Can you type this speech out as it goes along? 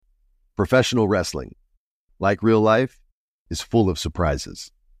Professional wrestling, like real life, is full of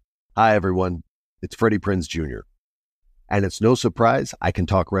surprises. Hi, everyone. It's Freddie Prinze Jr. And it's no surprise I can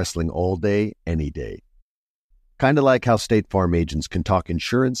talk wrestling all day, any day. Kind of like how State Farm agents can talk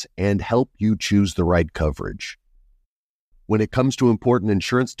insurance and help you choose the right coverage. When it comes to important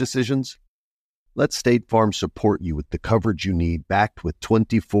insurance decisions, let State Farm support you with the coverage you need, backed with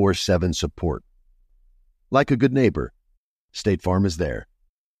 24/7 support. Like a good neighbor, State Farm is there.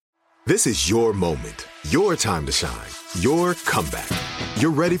 This is your moment, your time to shine, your comeback.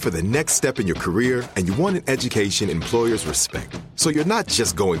 You're ready for the next step in your career, and you want an education employers respect. So you're not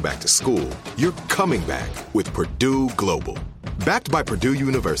just going back to school, you're coming back with Purdue Global. Backed by Purdue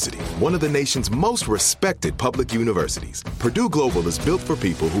University, one of the nation's most respected public universities, Purdue Global is built for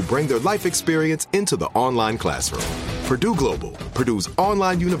people who bring their life experience into the online classroom. Purdue Global, Purdue's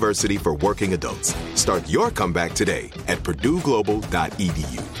online university for working adults. Start your comeback today at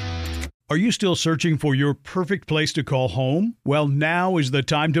purdueglobal.edu. Are you still searching for your perfect place to call home? Well, now is the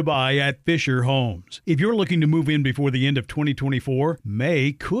time to buy at Fisher Homes. If you're looking to move in before the end of 2024,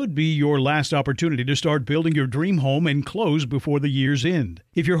 May could be your last opportunity to start building your dream home and close before the year's end.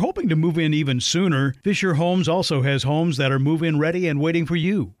 If you're hoping to move in even sooner, Fisher Homes also has homes that are move-in ready and waiting for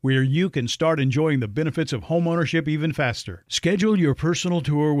you, where you can start enjoying the benefits of homeownership even faster. Schedule your personal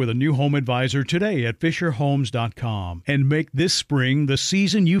tour with a new home advisor today at FisherHomes.com and make this spring the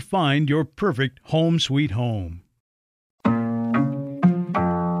season you find your perfect home sweet home. All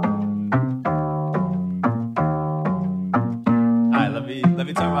right, let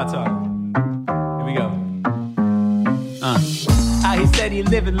me talk my talk. Here we go. He said he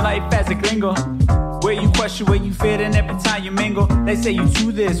living life as a gringo, where you question where you fit in every time you mingle. They say you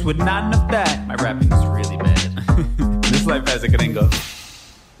do this with not enough that. My rapping is really bad. This life as a gringo.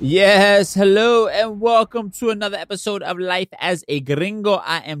 Yes, hello, and welcome to another episode of Life as a Gringo.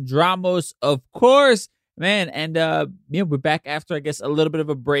 I am Dramos, of course, man, and we're back after, I guess, a little bit of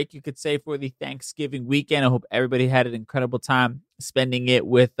a break, you could say, for the Thanksgiving weekend. I hope everybody had an incredible time spending it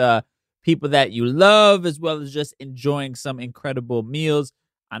with people that you love, as well as just enjoying some incredible meals.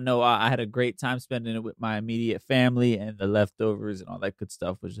 I know I had a great time spending it with my immediate family, and the leftovers and all that good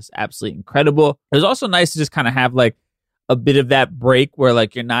stuff was just absolutely incredible. It was also nice to just kind of have, like, a bit of that break where,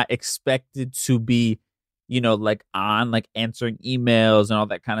 like, you're not expected to be, like, on, like, answering emails and all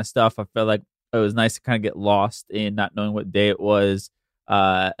that kind of stuff. I felt like it was nice to kind of get lost in not knowing what day it was,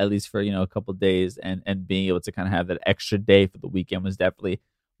 at least for, a couple of days, and being able to kind of have that extra day for the weekend was definitely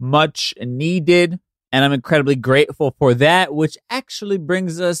much needed. And I'm incredibly grateful for that, which actually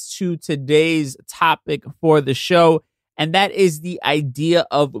brings us to today's topic for the show. And that is the idea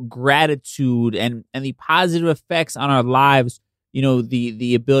of gratitude and the positive effects on our lives,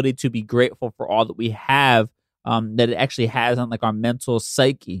 the ability to be grateful for all that we have, that it actually has on, like, our mental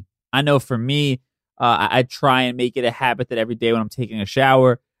psyche. I know for me, I try and make it a habit that every day when I'm taking a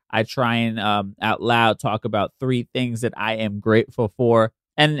shower, I try and out loud talk about 3 things that I am grateful for,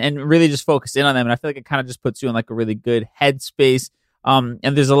 and really just focus in on them. And I feel like it kind of just puts you in, like, a really good headspace. And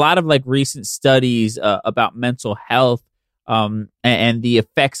there's a lot of, like, recent studies about mental health and the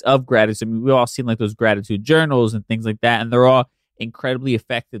effects of gratitude. I mean, we've all seen, like, those gratitude journals and things like that, and they're all incredibly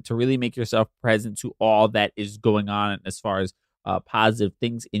effective to really make yourself present to all that is going on as far as positive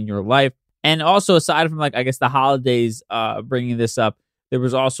things in your life. And also, aside from, like, I guess the holidays bringing this up, there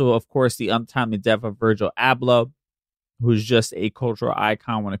was also, of course, the untimely death of Virgil Abloh, who's just a cultural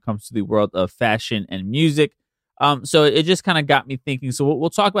icon when it comes to the world of fashion and music. So it just kind of got me thinking. So we'll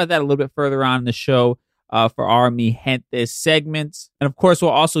talk about that a little bit further on in the show for our Mi Gente segment. And of course,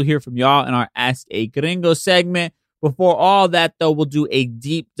 we'll also hear from y'all in our Ask a Gringo segment. Before all that, though, we'll do a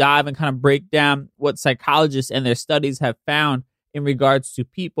deep dive and kind of break down what psychologists and their studies have found in regards to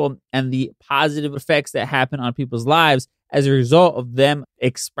people and the positive effects that happen on people's lives as a result of them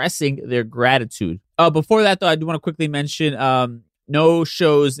expressing their gratitude. Before that, though, I do want to quickly mention no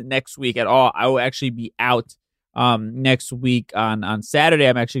shows next week at all. I will actually be out next week on Saturday.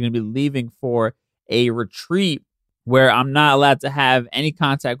 I'm actually going to be leaving for a retreat where I'm not allowed to have any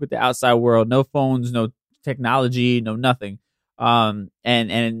contact with the outside world. No phones, no technology, no nothing. And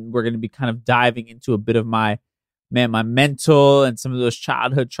we're going to be kind of diving into a bit of my mental and some of those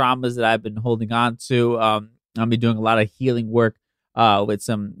childhood traumas that I've been holding on to. I'll be doing a lot of healing work with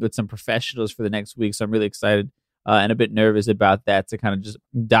some professionals for the next week. So I'm really excited and a bit nervous about that, to kind of just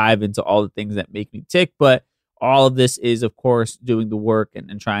dive into all the things that make me tick. But all of this is, of course, doing the work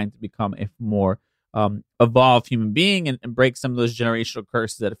and trying to become a more evolved human being and break some of those generational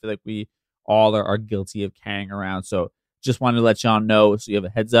curses that I feel like we all are guilty of carrying around. So just wanted to let y'all know, so you have a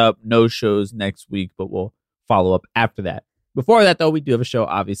heads up. No shows next week, but we'll follow up after that. Before that, though, we do have a show,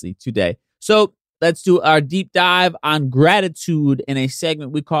 obviously, today. So let's do our deep dive on gratitude in a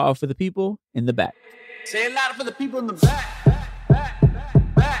segment we call For the People in the Back. Say it louder for the people in the back.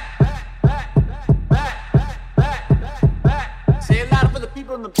 Say it louder for the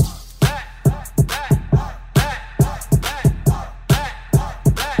people in the back.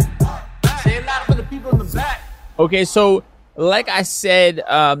 Say it louder for the people in the back. Okay, so like I said,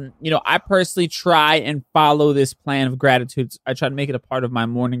 I personally try and follow this plan of gratitude. I try to make it a part of my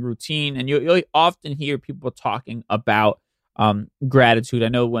morning routine, and you'll often hear people talking about gratitude. I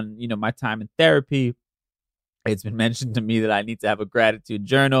know when, my time in therapy, it's been mentioned to me that I need to have a gratitude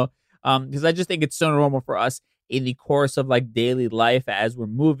journal because I just think it's so normal for us in the course of like daily life as we're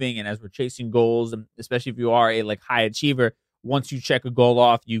moving and as we're chasing goals, and especially if you are a like high achiever, once you check a goal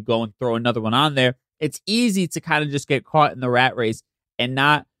off, you go and throw another one on there. It's easy to kind of just get caught in the rat race and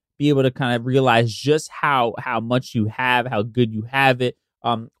not be able to kind of realize just how much you have, how good you have it,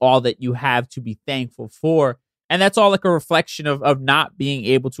 all that you have to be thankful for. And that's all like a reflection of not being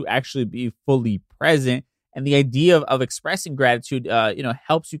able to actually be fully present. And the idea of expressing gratitude,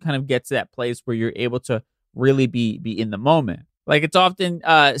 helps you kind of get to that place where you're able to really be in the moment. Like it's often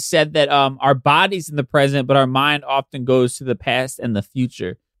said that our body's in the present, but our mind often goes to the past and the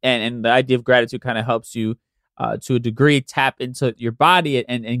future. And the idea of gratitude kind of helps you to a degree tap into your body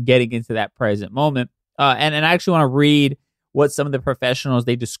and getting into that present moment. And I actually want to read what some of the professionals,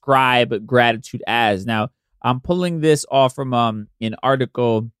 they describe gratitude as. Now, I'm pulling this off from an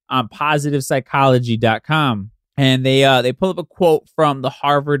article on positivepsychology.com. And they pull up a quote from the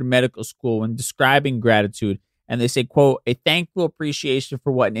Harvard Medical School when describing gratitude. And they say, quote, "A thankful appreciation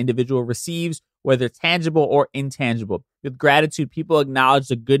for what an individual receives, whether tangible or intangible. With gratitude, people acknowledge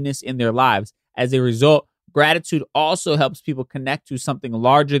the goodness in their lives. As a result, gratitude also helps people connect to something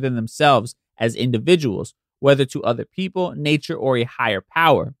larger than themselves as individuals, whether to other people, nature, or a higher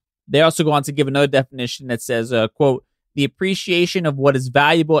power." They also go on to give another definition that says, quote, "The appreciation of what is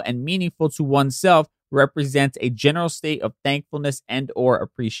valuable and meaningful to oneself represents a general state of thankfulness and or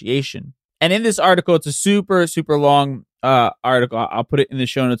appreciation." And in this article, it's a super, super long article. I'll put it in the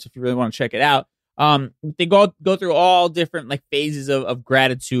show notes if you really want to check it out. They go through all different like phases of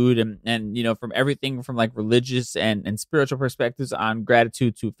gratitude and from everything from like religious and spiritual perspectives on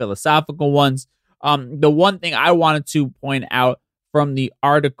gratitude to philosophical ones. The one thing I wanted to point out from the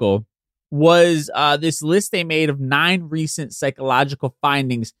article was this list they made of 9 recent psychological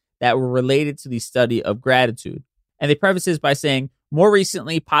findings that were related to the study of gratitude. And they preface this by saying, more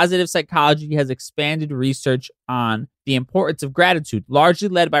recently, positive psychology has expanded research on the importance of gratitude, largely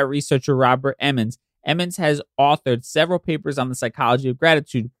led by researcher Robert Emmons. Emmons has authored several papers on the psychology of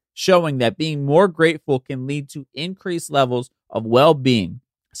gratitude, showing that being more grateful can lead to increased levels of well-being.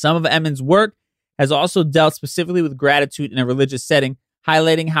 Some of Emmons' work has also dealt specifically with gratitude in a religious setting,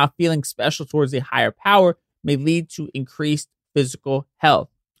 highlighting how feeling special towards a higher power may lead to increased physical health.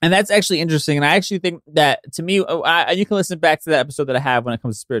 And that's actually interesting. And I actually think that, to me, you can listen back to that episode that I have when it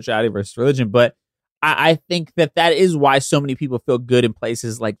comes to spirituality versus religion. But I think that is why so many people feel good in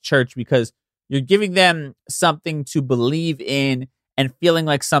places like church, because you're giving them something to believe in and feeling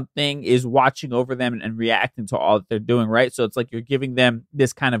like something is watching over them and reacting to all that they're doing, right? So it's like you're giving them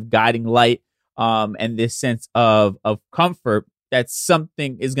this kind of guiding light and this sense of comfort that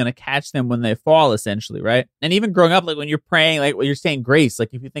something is going to catch them when they fall, essentially, right? And even growing up, like when you're praying, like when you're saying grace,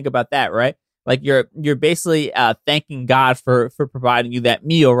 like if you think about that, right? Like you're basically thanking God for providing you that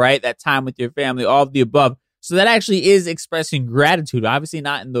meal, right? That time with your family, all of the above. So that actually is expressing gratitude. Obviously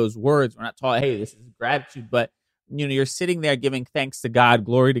not in those words. We're not taught, hey, this is gratitude, but you're sitting there giving thanks to God,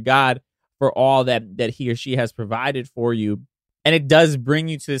 glory to God for all that he or she has provided for you. And it does bring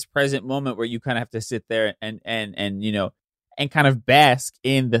you to this present moment where you kind of have to sit there and kind of bask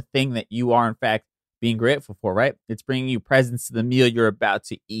in the thing that you are, in fact, being grateful for, right? It's bringing you presence to the meal you're about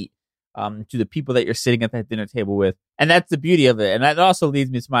to eat, to the people that you're sitting at that dinner table with. And that's the beauty of it. And that also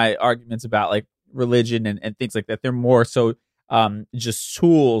leads me to my arguments about like religion and things like that. They're more so just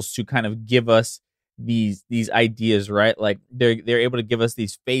tools to kind of give us these ideas, right? Like they're able to give us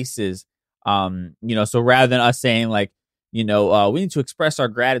these faces, so rather than us saying like, we need to express our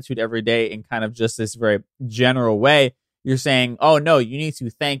gratitude every day in kind of just this very general way, you're saying, oh, no, you need to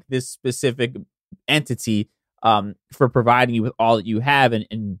thank this specific entity for providing you with all that you have.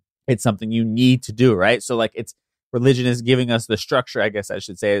 And it's something you need to do, right? So like religion is giving us the structure, I guess I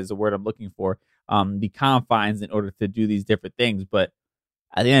should say is the word I'm looking for, the confines in order to do these different things. But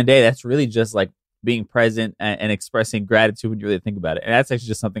at the end of the day, that's really just like being present and expressing gratitude when you really think about it. And that's actually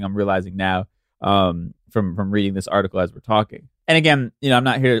just something I'm realizing now from reading this article as we're talking. And again, I'm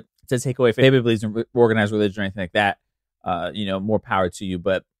not here to take away from anybody believes in organized religion or anything like that. more power to you.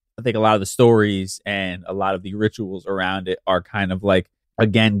 But I think a lot of the stories and a lot of the rituals around it are kind of like,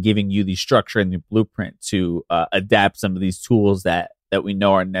 again, giving you the structure and the blueprint to adapt some of these tools that we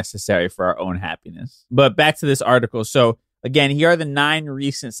know are necessary for our own happiness. But back to this article. So again, here are the 9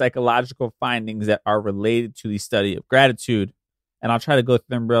 recent psychological findings that are related to the study of gratitude. And I'll try to go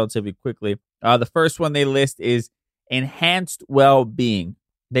through them relatively quickly. The first one they list is enhanced well-being.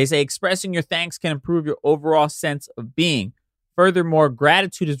 They say expressing your thanks can improve your overall sense of being. Furthermore,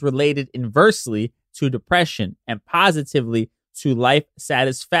 gratitude is related inversely to depression and positively to life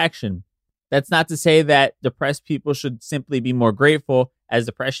satisfaction. That's not to say that depressed people should simply be more grateful, as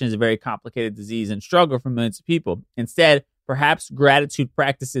depression is a very complicated disease and struggle for millions of people. Instead, perhaps gratitude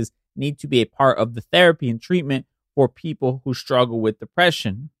practices need to be a part of the therapy and treatment for people who struggle with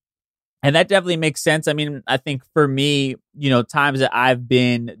depression. And that definitely makes sense. I mean, I think for me, times that I've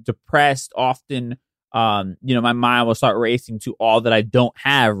been depressed, often, my mind will start racing to all that I don't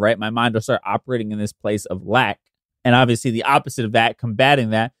have, right? My mind will start operating in this place of lack. And obviously the opposite of that, combating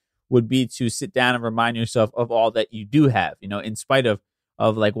that, would be to sit down and remind yourself of all that you do have, in spite of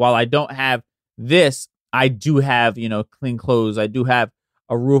like, while I don't have this, I do have, clean clothes. I do have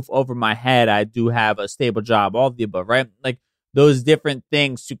a roof over my head. I do have a stable job, all of the above, right? Like those different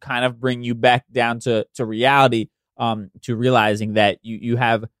things to kind of bring you back down to reality, to realizing that you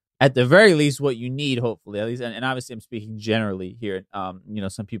have at the very least what you need, hopefully, at least. And obviously I'm speaking generally here.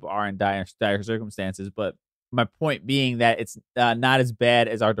 Some people are in dire circumstances, but my point being that it's not as bad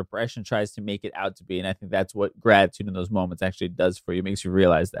as our depression tries to make it out to be. And I think that's what gratitude in those moments actually does for you. It makes you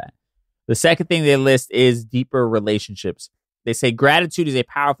realize that. The second thing they list is deeper relationships. They say gratitude is a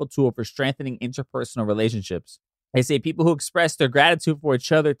powerful tool for strengthening interpersonal relationships. They say people who express their gratitude for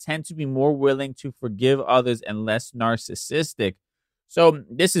each other tend to be more willing to forgive others and less narcissistic. So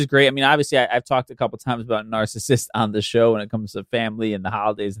this is great. I mean, obviously, I've talked a couple times about narcissists on the show when it comes to family and the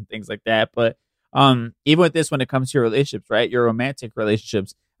holidays and things like that. But even with this, when it comes to your relationships, right, your romantic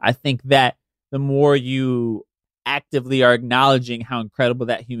relationships, I think that the more you actively are acknowledging how incredible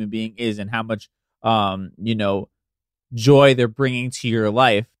that human being is and how much, joy they're bringing to your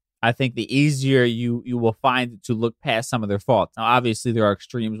life, I think the easier you will find to look past some of their faults. Now, obviously, there are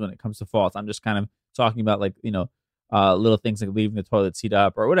extremes when it comes to faults. I'm just kind of talking about little things like leaving the toilet seat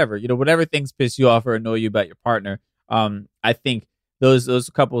up or whatever. Whatever things piss you off or annoy you about your partner. I think those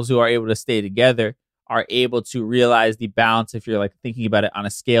couples who are able to stay together are able to realize the balance, if you're like thinking about it on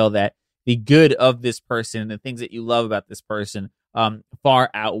a scale, that the good of this person and the things that you love about this person far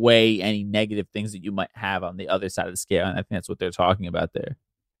outweigh any negative things that you might have on the other side of the scale. And I think that's what they're talking about there.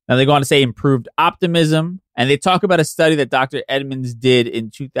 Now they go on to say improved optimism, and they talk about a study that Dr. Edmonds did in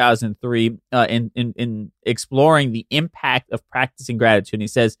 2003 in exploring the impact of practicing gratitude. And he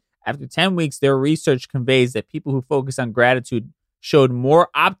says, after 10 weeks, their research conveys that people who focus on gratitude showed more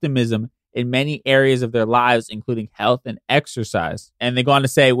optimism in many areas of their lives, including health and exercise. And they go on to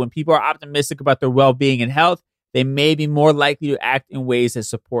say, when people are optimistic about their well-being and health, they may be more likely to act in ways that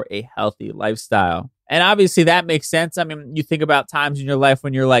support a healthy lifestyle. And obviously that makes sense. I mean, you think about times in your life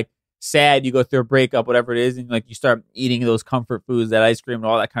when you're like sad, you go through a breakup, whatever it is, and like you start eating those comfort foods, that ice cream and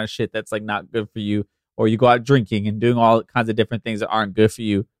all that kind of shit that's like not good for you. Or you go out drinking and doing all kinds of different things that aren't good for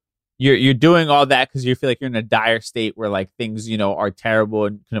you. You're doing all that because you feel like you're in a dire state where like things, are terrible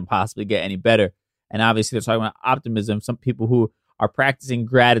and couldn't possibly get any better. And obviously they're talking about optimism. Some people who are practicing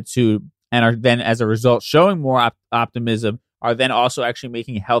gratitude and are then as a result showing more optimism are then also actually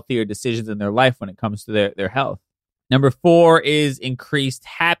making healthier decisions in their life when it comes to their health. Number 4 is increased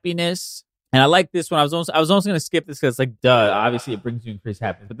happiness. And I like this one. I was almost going to skip this because it's like, duh, obviously it brings you increased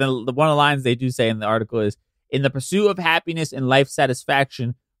happiness. But then one of the lines they do say in the article is, in the pursuit of happiness and life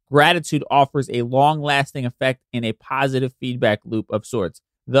satisfaction, gratitude offers a long-lasting effect in a positive feedback loop of sorts.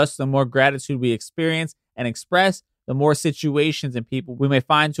 Thus, the more gratitude we experience and express, the more situations and people we may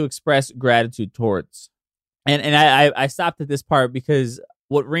find to express gratitude towards. And I stopped at this part because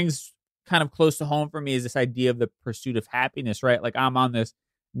what rings kind of close to home for me is this idea of the pursuit of happiness, right? Like I'm on this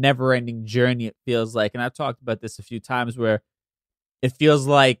never-ending journey, it feels like. And I've talked about this a few times where it feels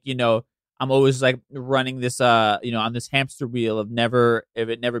like, I'm always like running this, on this hamster wheel of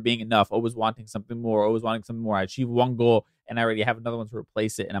it never being enough, always wanting something more. I achieve one goal and I already have another one to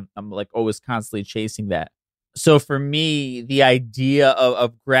replace it. And I'm like always constantly chasing that. So for me, the idea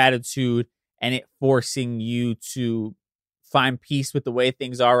of gratitude and it forcing you to find peace with the way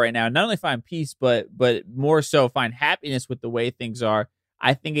things are right now, not only find peace, but more so find happiness with the way things are.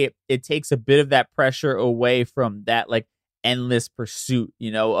 I think it takes a bit of that pressure away from that, like, endless pursuit,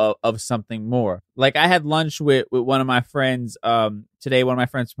 of something more. Like I had lunch with one of my friends today, one of my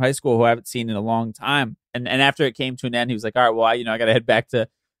friends from high school who I haven't seen in a long time. and after it came to an end, he was like, all right, well, I got to head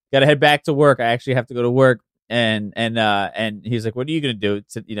back to work. I actually have to go to work. And he was like, what are you going to do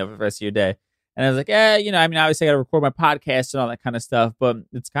for the rest of your day? And I was like, obviously I got to record my podcast and all that kind of stuff, but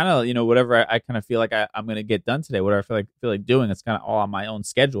it's kind of, whatever I kind of feel like I'm going to get done today, whatever I feel like doing, it's kind of all on my own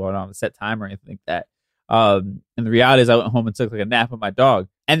schedule. I don't have a set time or anything like that. And the reality is I went home and took like a nap with my dog.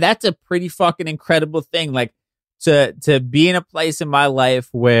 And that's a pretty fucking incredible thing. Like to be in a place in my life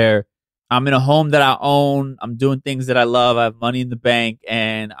where I'm in a home that I own, I'm doing things that I love, I have money in the bank,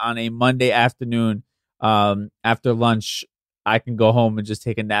 and on a Monday afternoon, after lunch, I can go home and just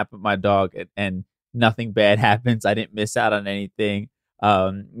take a nap with my dog and nothing bad happens. I didn't miss out on anything.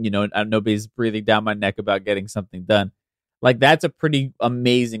 Nobody's breathing down my neck about getting something done. Like that's a pretty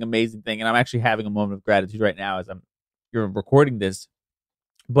amazing thing. And I'm actually having a moment of gratitude right now as you're recording this.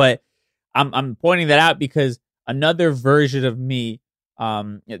 But I'm pointing that out because another version of me,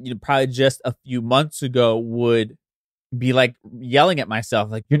 probably just a few months ago would be like yelling at myself,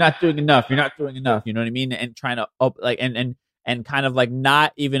 like, you're not doing enough. You know what I mean? And trying to and kind of like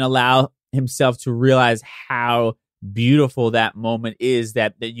not even allow himself to realize how beautiful that moment is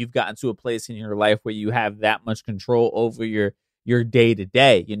that you've gotten to a place in your life where you have that much control over your day to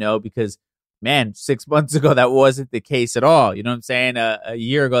day, because man, 6 months ago, that wasn't the case at all. You know what I'm saying? A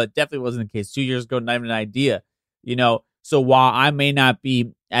year ago, it definitely wasn't the case. 2 years ago, not even an idea, So while I may not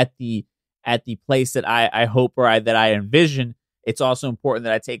be at the place that I hope or that I envision, it's also important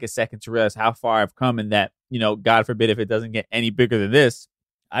that I take a second to realize how far I've come and that, God forbid if it doesn't get any bigger than this,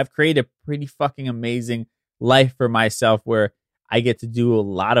 I've created a pretty fucking amazing life for myself where I get to do a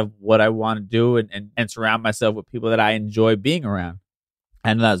lot of what I want to do and surround myself with people that I enjoy being around.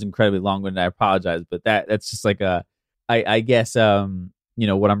 I know that was incredibly long-winded. I apologize, but that's just like I guess what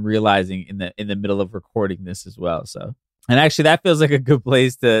I'm realizing in the middle of recording this as well. So, and actually that feels like a good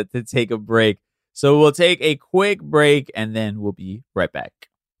place to take a break. So we'll take a quick break and then we'll be right back.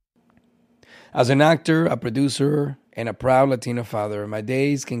 As an actor, a producer, and a proud Latino father, my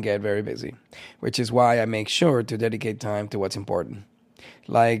days can get very busy, which is why I make sure to dedicate time to what's important,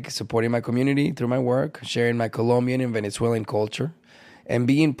 like supporting my community through my work, sharing my Colombian and Venezuelan culture, and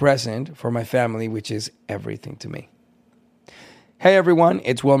being present for my family, which is everything to me. Hey everyone,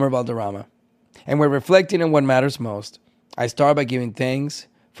 it's Wilmer Valderrama, and we're reflecting on what matters most. I start by giving thanks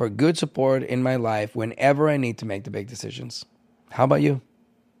for good support in my life whenever I need to make the big decisions. How about you?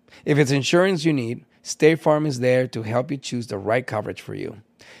 If it's insurance you need, State Farm is there to help you choose the right coverage for you.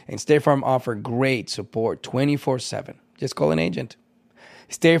 And State Farm offers great support 24/7. Just call an agent.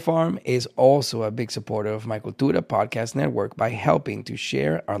 State Farm is also a big supporter of my Cultura podcast network by helping to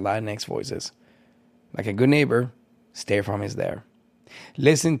share our Latinx voices. Like a good neighbor, State Farm is there.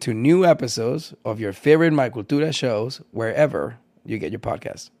 Listen to new episodes of your favorite My Cultura shows wherever you get your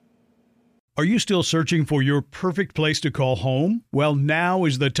podcasts. Are you still searching for your perfect place to call home? Well, now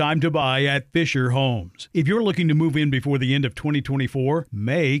is the time to buy at Fisher Homes. If you're looking to move in before the end of 2024,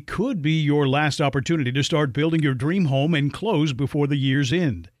 May could be your last opportunity to start building your dream home and close before the year's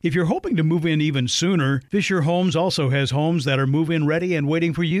end. If you're hoping to move in even sooner, Fisher Homes also has homes that are move-in ready and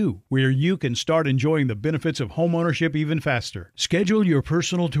waiting for you, where you can start enjoying the benefits of homeownership even faster. Schedule your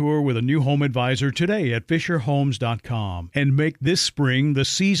personal tour with a new home advisor today at FisherHomes.com and make this spring the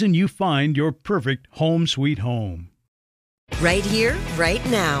season you find your perfect home sweet home. Right here, right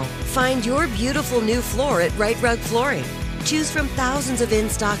now. Find your beautiful new floor at Right Rug Flooring. Choose from thousands of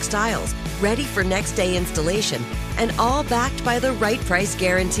in-stock styles, ready for next day installation, and all backed by the right price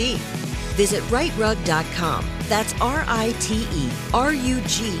guarantee. Visit rightrug.com. That's RITERUG.com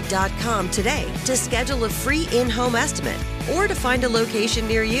today to schedule a free in-home estimate or to find a location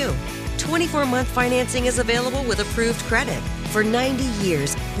near you. 24-month financing is available with approved credit. For 90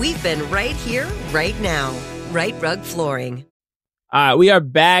 years, we've been right here, right now. Right Rug Flooring. We are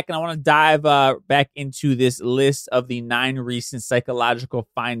back, and I want to dive back into this list of the 9 recent psychological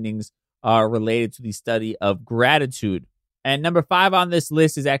findings related to the study of gratitude. And number 5 on this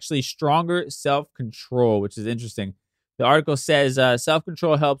list is actually stronger self-control, which is interesting. The article says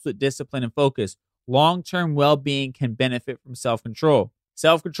self-control helps with discipline and focus. Long-term well-being can benefit from self-control.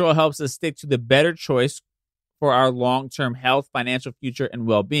 Self-control helps us stick to the better choice for our long-term health, financial future, and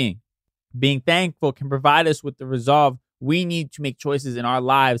well-being. Being thankful can provide us with the resolve we need to make choices in our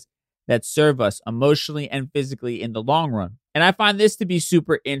lives that serve us emotionally and physically in the long run. And I find this to be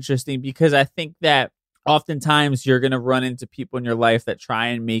super interesting because I think that oftentimes you're going to run into people in your life that try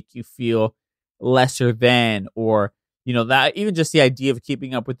and make you feel lesser than, or, that even just the idea of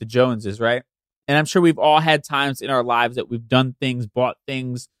keeping up with the Joneses, right? And I'm sure we've all had times in our lives that we've done things, bought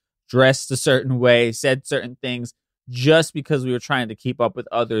things, dressed a certain way, said certain things just because we were trying to keep up with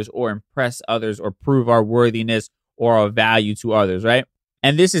others or impress others or prove our worthiness or our value to others, right?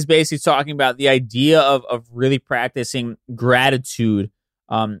 And this is basically talking about the idea of really practicing gratitude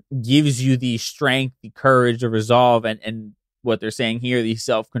gives you the strength, the courage, the resolve, and what they're saying here, the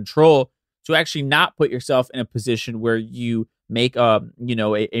self-control to actually not put yourself in a position where you make a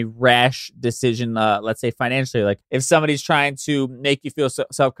rash decision, let's say financially. Like if somebody's trying to make you feel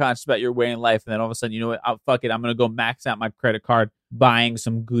self-conscious about your way in life, and then all of a sudden, you know what, fuck it, I'm going to go max out my credit card buying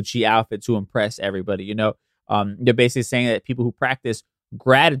some Gucci outfit to impress everybody, they're basically saying that people who practice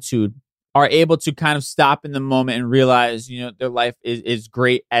gratitude are able to kind of stop in the moment and realize, their life is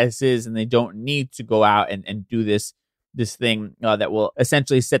great as is, and they don't need to go out and do this thing that will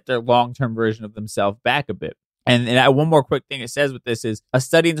essentially set their long-term version of themselves back a bit. And one more quick thing it says with this is a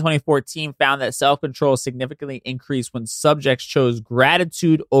study in 2014 found that self-control significantly increased when subjects chose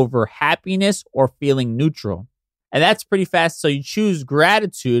gratitude over happiness or feeling neutral. And that's pretty fast. So you choose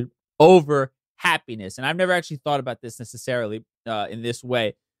gratitude over happiness. And I've never actually thought about this necessarily in this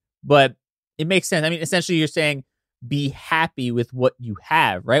way, but it makes sense. I mean, essentially you're saying be happy with what you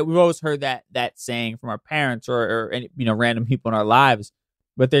have, right? We've always heard that saying from our parents or any, random people in our lives.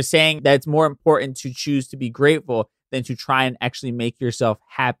 But they're saying that it's more important to choose to be grateful than to try and actually make yourself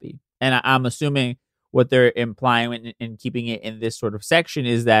happy. And I'm assuming what they're implying in keeping it in this sort of section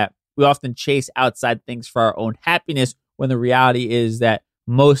is that we often chase outside things for our own happiness when the reality is that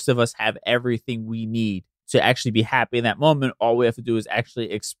most of us have everything we need to actually be happy in that moment. All we have to do is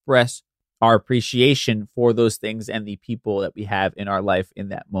actually express our appreciation for those things and the people that we have in our life in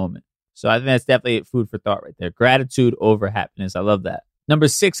that moment. So I think that's definitely food for thought right there. Gratitude over happiness. I love that. Number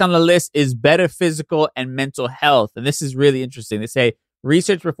 6 on the list is better physical and mental health. And this is really interesting. They say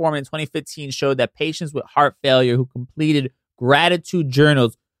research performed in 2015 showed that patients with heart failure who completed gratitude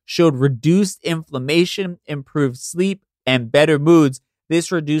journals showed reduced inflammation, improved sleep, and better moods.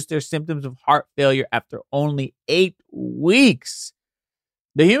 This reduced their symptoms of heart failure after only 8 weeks.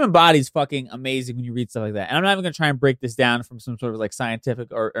 The human body is fucking amazing when you read stuff like that. And I'm not even going to try and break this down from some sort of like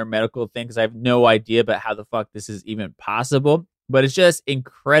scientific or medical thing because I have no idea about how the fuck this is even possible. But it's just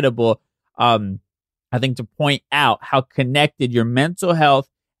incredible, I think, to point out how connected your mental health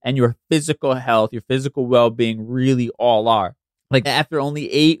and your physical health, your physical well-being really all are. Like after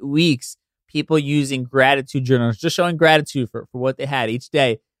only 8 weeks, people using gratitude journals, just showing gratitude for what they had each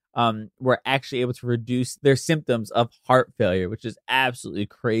day, were actually able to reduce their symptoms of heart failure, which is absolutely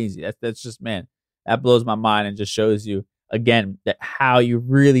crazy. That's just, man, that blows my mind and just shows you, again, that how you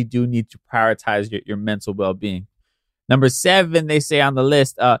really do need to prioritize your mental well-being. Number 7, they say on the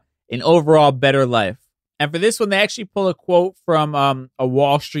list, an overall better life. And for this one, they actually pull a quote from a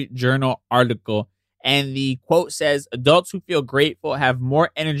Wall Street Journal article. And the quote says, adults who feel grateful have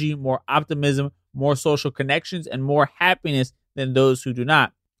more energy, more optimism, more social connections, and more happiness than those who do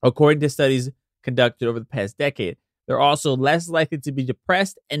not, according to studies conducted over the past decade. They're also less likely to be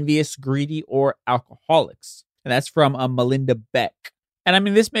depressed, envious, greedy, or alcoholics. And that's from Melinda Beck. And I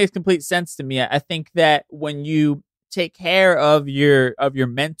mean, this makes complete sense to me. I think that when you take care of your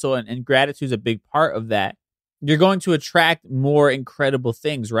mental and gratitude is a big part of that, you're going to attract more incredible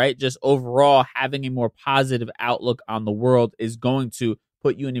things, right? Just overall, having a more positive outlook on the world is going to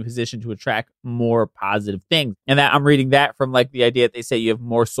put you in a position to attract more positive things. And that I'm reading that from like the idea that they say you have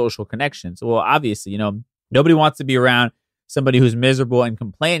more social connections. Well, obviously, nobody wants to be around somebody who's miserable and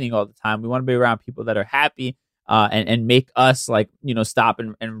complaining all the time. We want to be around people that are happy, and make us stop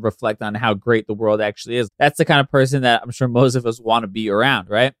and reflect on how great the world actually is. That's the kind of person that I'm sure most of us want to be around,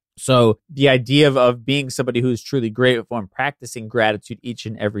 right? So the idea of being somebody who's truly grateful and practicing gratitude each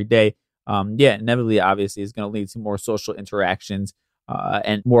and every day, inevitably, obviously, is going to lead to more social interactions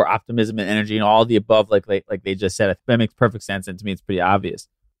and more optimism and energy and all the above, like they just said. That makes perfect sense, and to me, it's pretty obvious.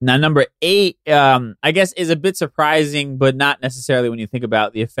 Now, number 8, I guess, is a bit surprising, but not necessarily when you think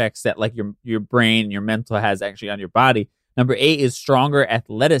about the effects that like your brain and your mental has actually on your body. Number 8 is stronger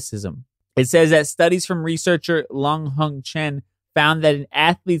athleticism. It says that studies from researcher Lung Hung Chen found that an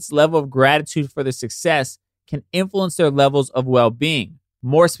athlete's level of gratitude for their success can influence their levels of well-being.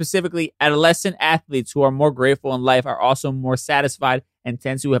 More specifically, adolescent athletes who are more grateful in life are also more satisfied and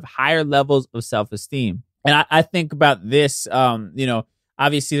tend to have higher levels of self-esteem. And I think about this,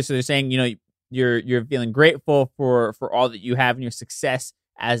 obviously, so they're saying, you're feeling grateful for all that you have and your success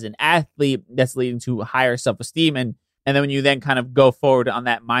as an athlete. That's leading to higher self-esteem. And then when you then kind of go forward on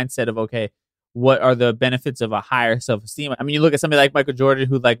that mindset of, okay, what are the benefits of a higher self-esteem? I mean, you look at somebody like Michael Jordan,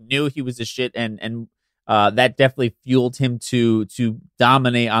 who like knew he was a shit, and that definitely fueled him to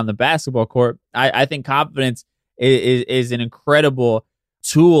dominate on the basketball court. I think confidence is an incredible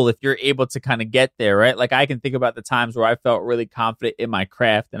tool if you're able to kind of get there, right? Like I can think about the times where I felt really confident in my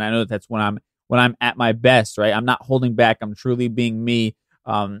craft, and I know that's when I'm at my best, right? I'm not holding back. I'm truly being me.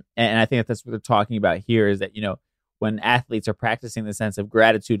 And I think that's what they're talking about here is that, when athletes are practicing the sense of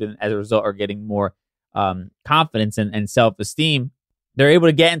gratitude and as a result are getting more confidence and self-esteem, they're able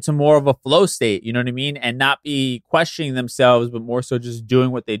to get into more of a flow state, you know what I mean? And not be questioning themselves, but more so just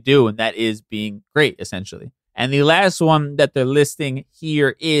doing what they do. And that is being great, essentially. And the last one that they're listing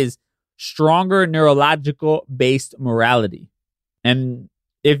here is stronger neurological based morality. And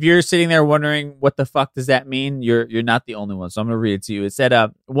if you're sitting there wondering what the fuck does that mean, you're not the only one. So I'm going to read it to you. It said,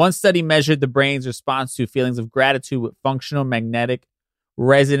 one study measured the brain's response to feelings of gratitude with functional magnetic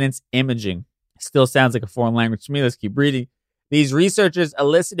resonance imaging. Still sounds like a foreign language to me. Let's keep reading. These researchers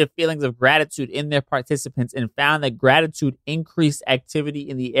elicited feelings of gratitude in their participants and found that gratitude increased activity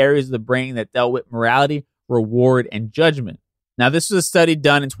in the areas of the brain that dealt with morality, reward, and judgment. Now, this was a study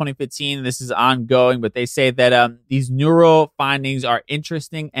done in 2015. This is ongoing, but they say that these neural findings are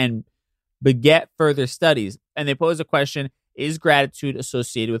interesting and beget further studies. And they pose a question, is gratitude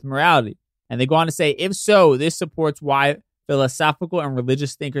associated with morality? And they go on to say, if so, this supports why philosophical and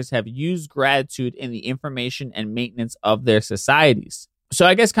religious thinkers have used gratitude in the information and maintenance of their societies. So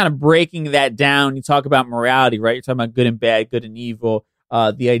I guess kind of breaking that down, you talk about morality, right? You're talking about good and bad, good and evil.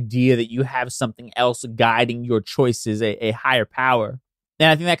 The idea that you have something else guiding your choices, a higher power. And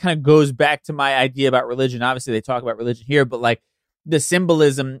I think that kind of goes back to my idea about religion. Obviously, they talk about religion here, but like the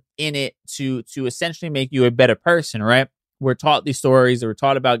symbolism in it to essentially make you a better person, right? We're taught these stories, we're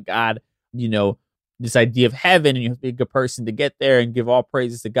taught about God, this idea of heaven, and you have to be a good person to get there and give all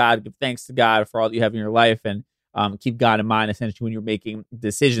praises to God, give thanks to God for all that you have in your life, and keep God in mind, essentially, when you're making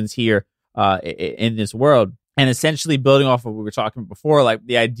decisions here in this world. And essentially building off of what we were talking about before, like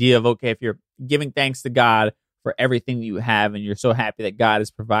the idea of, okay, if you're giving thanks to God for everything that you have and you're so happy that God has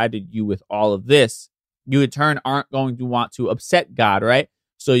provided you with all of this, you in turn aren't going to want to upset God, right?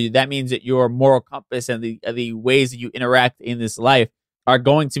 So that means that your moral compass and the ways that you interact in this life are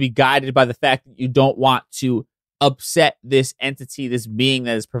going to be guided by the fact that you don't want to upset this entity, this being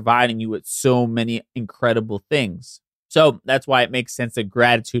that is providing you with so many incredible things. So that's why it makes sense that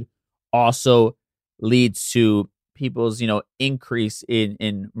gratitude also leads to people's, increase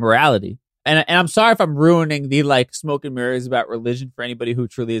in morality. And I'm sorry if I'm ruining the smoke and mirrors about religion for anybody who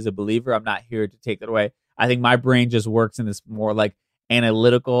truly is a believer. I'm not here to take that away. I think my brain just works in this more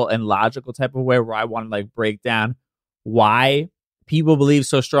analytical and logical type of way where I want to break down why people believe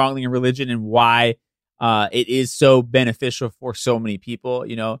so strongly in religion and why it is so beneficial for so many people,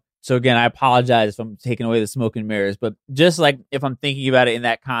 So again, I apologize if I'm taking away the smoke and mirrors, but just if I'm thinking about it in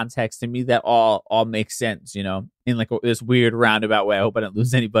that context, to me, that all makes sense, in this weird roundabout way. I hope I don't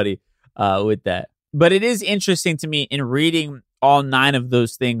lose anybody with that. But it is interesting to me in reading all 9 of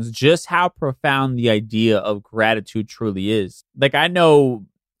those things, just how profound the idea of gratitude truly is. I know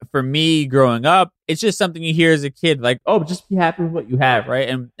for me growing up, it's just something you hear as a kid, just be happy with what you have, right?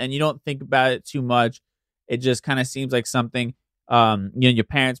 And you don't think about it too much. It just kind of seems like something your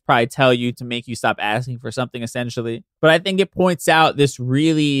parents probably tell you to make you stop asking for something, essentially. But I think it points out this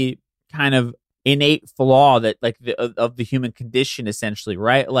really kind of innate flaw that of the human condition, essentially,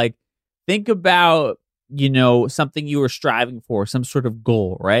 right? Think about, something you were striving for, some sort of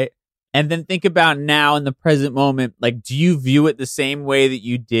goal, right? And then think about now in the present moment, do you view it the same way that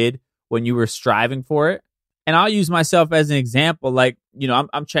you did when you were striving for it? And I'll use myself as an example.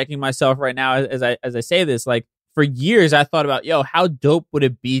 I'm checking myself right now as I say this, for years, I thought about, how dope would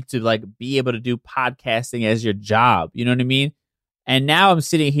it be to be able to do podcasting as your job? You know what I mean? And now I'm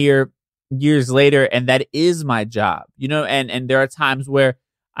sitting here years later, and that is my job, and there are times where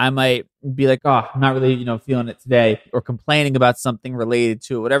I might be oh, I'm not really, feeling it today, or complaining about something related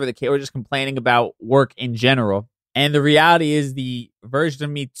to it, whatever the case, or just complaining about work in general. And the reality is the version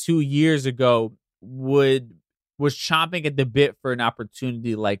of me 2 years ago was chomping at the bit for an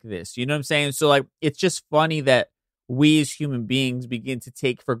opportunity like this. You know what I'm saying? So it's just funny that we as human beings begin to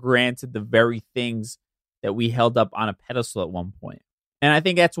take for granted the very things that we held up on a pedestal at one point. And I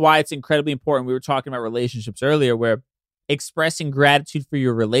think that's why it's incredibly important. We were talking about relationships earlier, where expressing gratitude for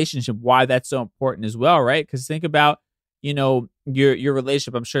your relationship, why that's so important as well, right? Because think about, your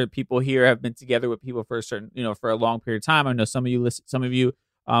relationship. I'm sure people here have been together with people for a certain, for a long period of time. I know some of you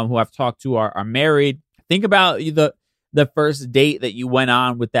who I've talked to are married. Think about the first date that you went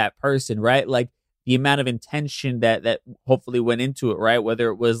on with that person, right? The amount of intention that hopefully went into it, right? Whether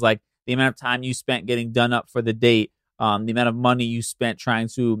it was the amount of time you spent getting done up for the date, the amount of money you spent trying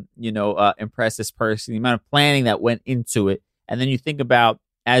to, impress this person, the amount of planning that went into it. And then you think about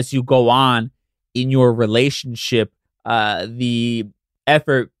as you go on in your relationship, the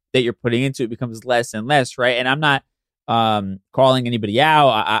effort that you're putting into it becomes less and less, right? And I'm not calling anybody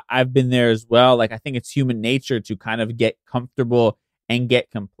out. I've been there as well. Like, I think it's human nature to kind of get comfortable and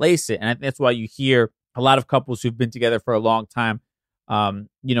get complacent. And I think that's why you hear a lot of couples who've been together for a long time,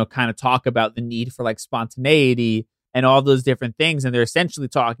 kind of talk about the need for like spontaneity and all those different things. And they're essentially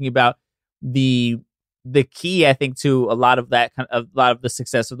talking about the key, I think, to a lot of that a lot of the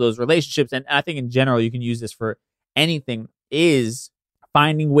success of those relationships. And I think in general, you can use this for anything, is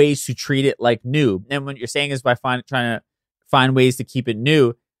finding ways to treat it like new. And what you're saying is by trying to find ways to keep it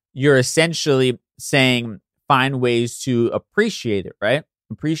new, you're essentially saying find ways to appreciate it, right?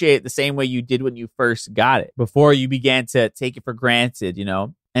 Appreciate it the same way you did when you first got it, before you began to take it for granted,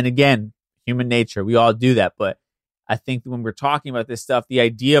 And again, human nature, we all do that. But I think when we're talking about this stuff, the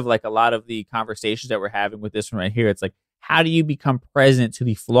idea of like a lot of the conversations that we're having with this one right here, it's like, how do you become present to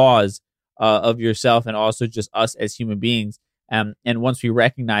the flaws of yourself and also just us as human beings? And once we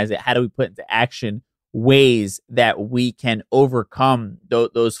recognize it, how do we put into action ways that we can overcome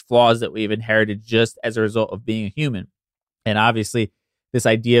those flaws that we've inherited just as a result of being a human? And obviously, this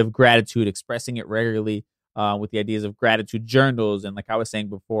idea of gratitude, expressing it regularly with the ideas of gratitude journals. And like I was saying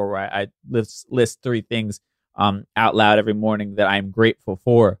before, where I list 3 things out loud every morning that I'm grateful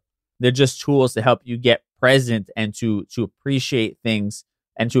for. They're just tools to help you get present and to appreciate things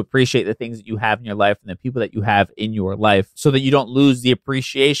and to appreciate the things that you have in your life and the people that you have in your life, so that you don't lose the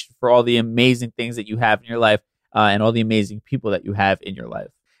appreciation for all the amazing things that you have in your life and all the amazing people that you have in your life.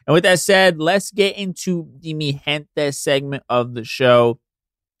 And with that said, let's get into the Mi Gente segment of the show.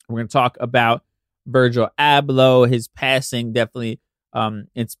 We're going to talk about Virgil Abloh. His passing definitely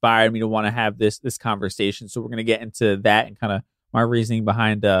inspired me to want to have this conversation. So we're going to get into that and kind of my reasoning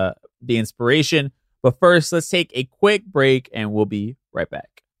behind the inspiration. But first, let's take a quick break and we'll be right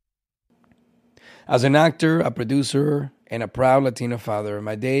back. As an actor, a producer, and a proud Latino father,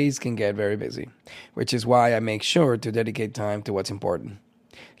 my days can get very busy, which is why I make sure to dedicate time to what's important,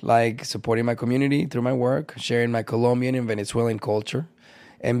 like supporting my community through my work, sharing my Colombian and Venezuelan culture,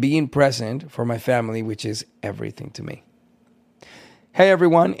 and being present for my family, which is everything to me. Hey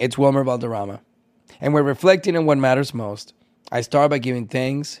everyone, it's Wilmer Valderrama, and we're reflecting on what matters most. I start by giving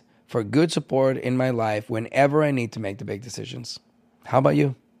thanks for good support in my life whenever I need to make the big decisions. How about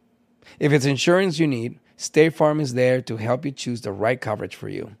you? If it's insurance you need, State Farm is there to help you choose the right coverage for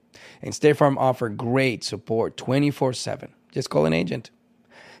you. And State Farm offers great support 24/7. Just call an agent.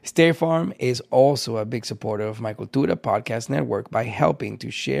 State Farm is also a big supporter of my Cultura podcast network by helping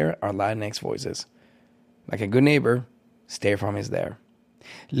to share our Latinx voices. Like a good neighbor, State Farm is there.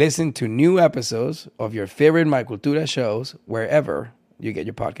 Listen to new episodes of your favorite My Cultura shows wherever you get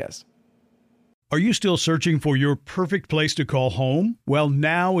your podcasts. Are you still searching for your perfect place to call home? Well,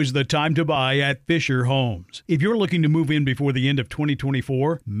 now is the time to buy at Fisher Homes. If you're looking to move in before the end of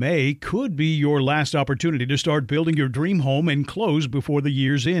 2024, May could be your last opportunity to start building your dream home and close before the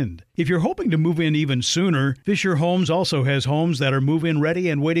year's end. If you're hoping to move in even sooner, Fisher Homes also has homes that are move-in ready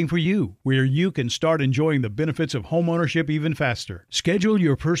and waiting for you, where you can start enjoying the benefits of homeownership even faster. Schedule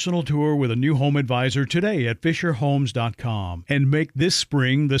your personal tour with a new home advisor today at FisherHomes.com and make this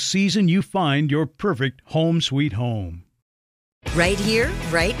spring the season you find your perfect home sweet home. Right here,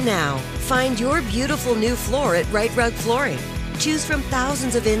 right now. Find your beautiful new floor at Right Rug Flooring. Choose from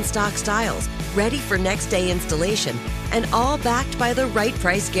thousands of in-stock styles, ready for next day installation, and all backed by the right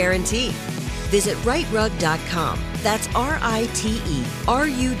price guarantee. Visit rightrug.com. That's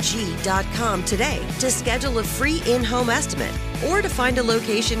RITERUG.com today to schedule a free in-home estimate or to find a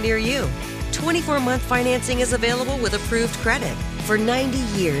location near you. 24-month financing is available with approved credit. For 90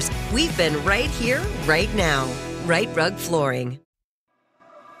 years, we've been right here, right now. Right Rug Flooring.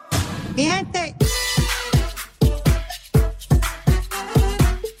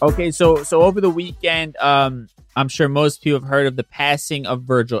 Okay, so over the weekend, I'm sure most people have heard of the passing of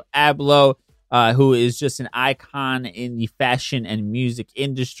Virgil Abloh, who is just an icon in the fashion and music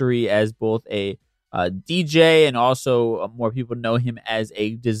industry as both a DJ and also more people know him as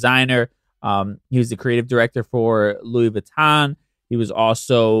a designer. He was the creative director for Louis Vuitton. He was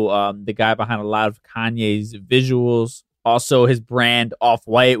also the guy behind a lot of Kanye's visuals. Also, his brand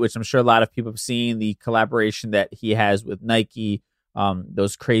Off-White, which I'm sure a lot of people have seen, the collaboration that he has with Nike,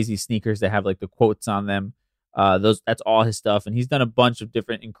 those crazy sneakers that have like the quotes on them. That's all his stuff. And he's done a bunch of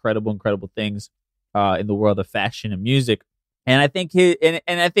different incredible things in the world of fashion and music. And I think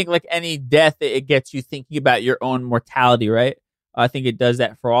I think like any death, it gets you thinking about your own mortality, right? I think it does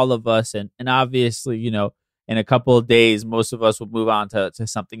that for all of us. And obviously, you know, in a couple of days, most of us will move on to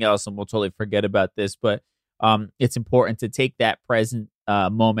something else and we'll totally forget about this. But it's important to take that present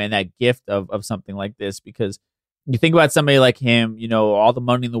moment and that gift of something like this because, you think about somebody like him, all the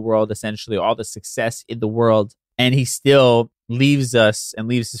money in the world, essentially all the success in the world, and he still leaves us and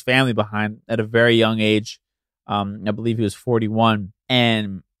leaves his family behind at a very young age. I believe he was 41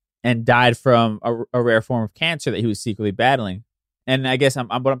 and died from a rare form of cancer that he was secretly battling. And I guess what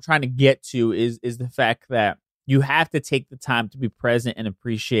I'm trying to get to is the fact that you have to take the time to be present and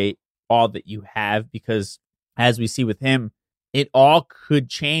appreciate all that you have, because as we see with him, it all could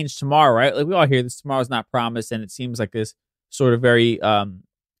change tomorrow, right? Like we all hear this, tomorrow's not promised, and it seems like this sort of very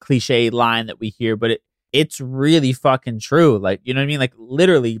cliche line that we hear, but it's really fucking true. Like, you know what I mean? Like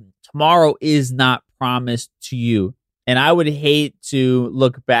literally, tomorrow is not promised to you. And I would hate to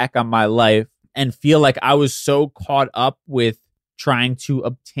look back on my life and feel like I was so caught up with trying to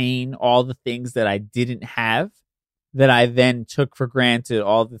obtain all the things that I didn't have that I then took for granted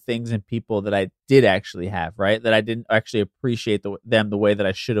all the things and people that I did actually have, right? That I didn't actually appreciate them the way that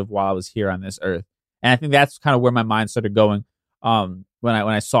I should have while I was here on this earth. And I think that's kind of where my mind started going when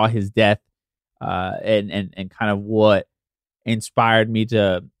I saw his death, and kind of what inspired me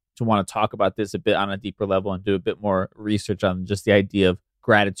to want to talk about this a bit on a deeper level and do a bit more research on just the idea of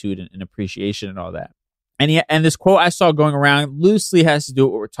gratitude and appreciation and all that. And this quote I saw going around loosely has to do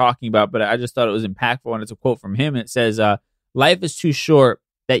with what we're talking about, but I just thought it was impactful, and it's a quote from him. And it says, life is too short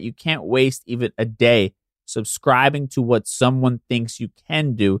that you can't waste even a day subscribing to what someone thinks you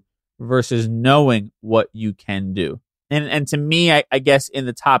can do versus knowing what you can do. And to me, I guess in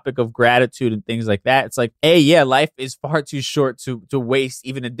the topic of gratitude and things like that, it's like, life is far too short to waste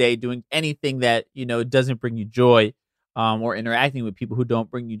even a day doing anything that, doesn't bring you joy, or interacting with people who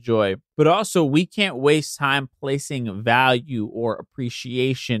don't bring you joy. But also, we can't waste time placing value or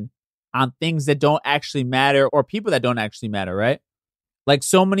appreciation on things that don't actually matter or people that don't actually matter, right? Like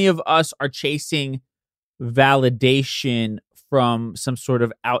so many of us are chasing validation from some sort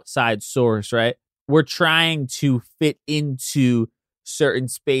of outside source, right? We're trying to fit into certain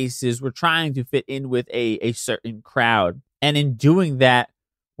spaces. We're trying to fit in with a certain crowd. And in doing that,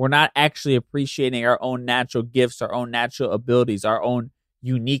 we're not actually appreciating our own natural gifts, our own natural abilities, our own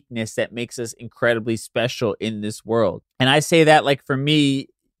uniqueness that makes us incredibly special in this world. And I say that, like, for me,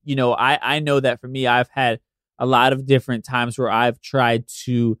 I know that for me, I've had a lot of different times where I've tried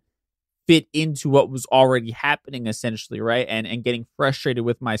to fit into what was already happening, essentially, right? And getting frustrated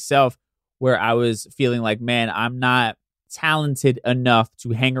with myself, where I was feeling like, man, I'm not talented enough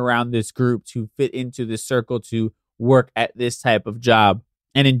to hang around this group, to fit into this circle, to work at this type of job.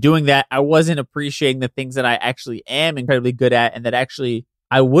 And in doing that, I wasn't appreciating the things that I actually am incredibly good at and that actually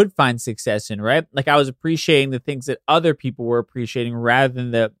I would find success in, right? Like I was appreciating the things that other people were appreciating rather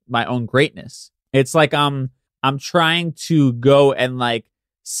than my own greatness. It's like I'm trying to go and like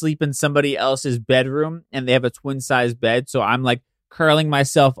sleep in somebody else's bedroom and they have a twin size bed. So I'm like curling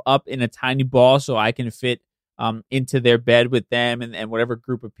myself up in a tiny ball so I can fit into their bed with them and whatever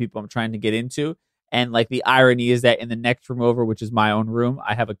group of people I'm trying to get into. And like the irony is that in the next room over, which is my own room,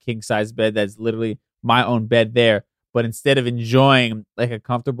 I have a king size bed that's literally my own bed there. But instead of enjoying like a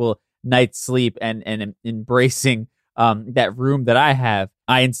comfortable night's sleep and embracing that room that I have,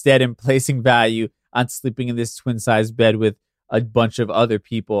 I instead am placing value on sleeping in this twin size bed with a bunch of other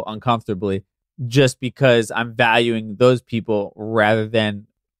people uncomfortably, just because I'm valuing those people rather than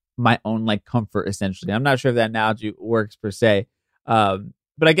my own like comfort, essentially. I'm not sure if that analogy works per se.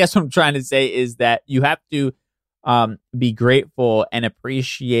 But I guess what I'm trying to say is that you have to be grateful and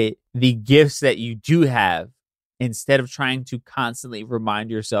appreciate the gifts that you do have instead of trying to constantly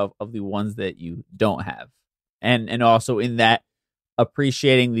remind yourself of the ones that you don't have. And also in that,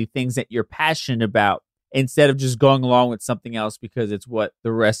 appreciating the things that you're passionate about instead of just going along with something else because it's what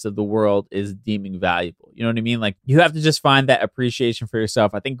the rest of the world is deeming valuable. You know what I mean? Like you have to just find that appreciation for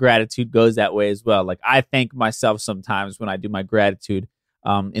yourself. I think gratitude goes that way as well. Like I thank myself sometimes when I do my gratitude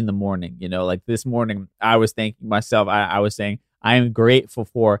in the morning. Like this morning, I was thanking myself. I was saying, I am grateful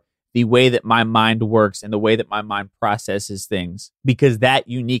for the way that my mind works and the way that my mind processes things, because that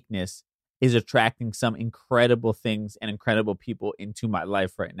uniqueness is attracting some incredible things and incredible people into my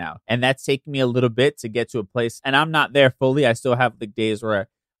life right now. And that's taking me a little bit to get to a place, and I'm not there fully. I still have the days where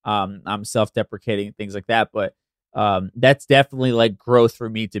I'm self-deprecating and things like that. But that's definitely like growth for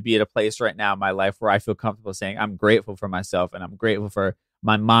me to be at a place right now in my life where I feel comfortable saying I'm grateful for myself and I'm grateful for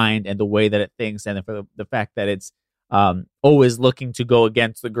my mind and the way that it thinks, and for the fact that it's always looking to go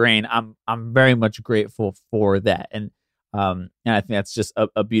against the grain. I'm very much grateful for that. And I think that's just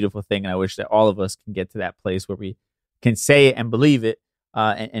a beautiful thing. And I wish that all of us can get to that place where we can say it and believe it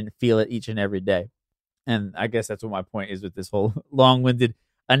and feel it each and every day. And I guess that's what my point is with this whole long-winded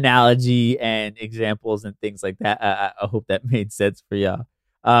analogy and examples and things like that. I hope that made sense for y'all.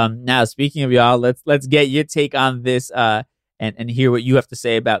 Now, speaking of y'all, let's get your take on this and hear what you have to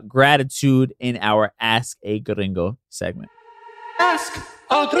say about gratitude in our Ask a Gringo segment. Ask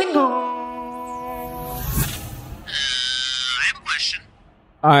a Gringo.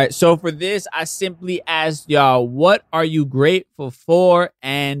 All right, so for this, I simply asked y'all, what are you grateful for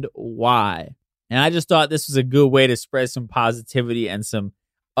and why? And I just thought this was a good way to spread some positivity and some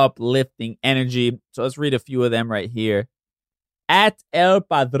uplifting energy. So let's read a few of them right here. At El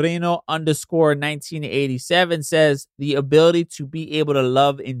Padrino _1987 says, the ability to be able to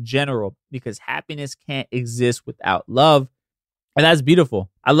love in general, because happiness can't exist without love. And that's beautiful.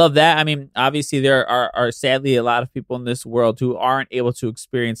 I love that. I mean, obviously there are sadly a lot of people in this world who aren't able to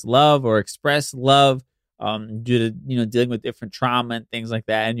experience love or express love due to, dealing with different trauma and things like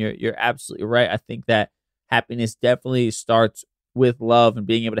that. And you're absolutely right. I think that happiness definitely starts with love, and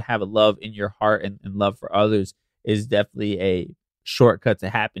being able to have a love in your heart and love for others is definitely a shortcut to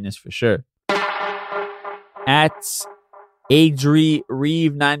happiness for sure. At Adri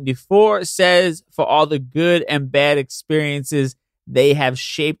Reeve 94 says, for all the good and bad experiences, they have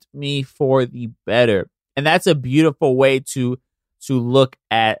shaped me for the better. And that's a beautiful way to look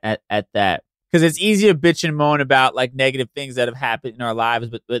at that. Because it's easy to bitch and moan about like negative things that have happened in our lives.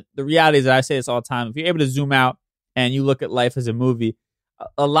 But the reality is that I say this all the time. If you're able to zoom out and you look at life as a movie,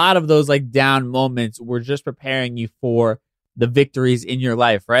 a lot of those like down moments were just preparing you for the victories in your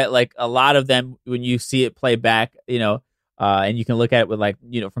life, right? Like a lot of them, when you see it play back, and you can look at it with like,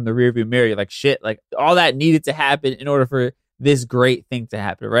 from the rearview mirror, you're like, shit, like all that needed to happen in order for this great thing to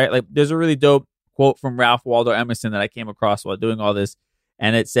happen, right? Like there's a really dope quote from Ralph Waldo Emerson that I came across while doing all this.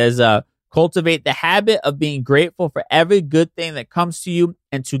 And it says, cultivate the habit of being grateful for every good thing that comes to you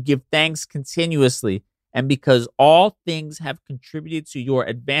and to give thanks continuously. And because all things have contributed to your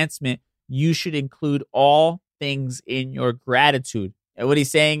advancement, you should include all things in your gratitude. And what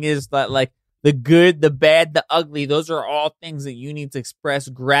he's saying is that like the good, the bad, the ugly, those are all things that you need to express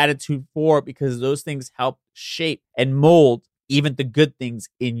gratitude for, because those things help shape and mold even the good things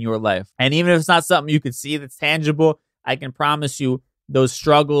in your life. And even if it's not something you could see that's tangible, I can promise you those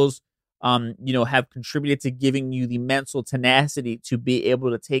struggles, have contributed to giving you the mental tenacity to be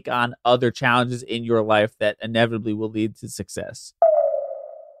able to take on other challenges in your life that inevitably will lead to success.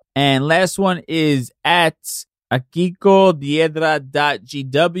 And last one is at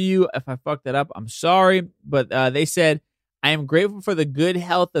AkikoDiedra.gw. If I fucked that up, I'm sorry. But they said, I am grateful for the good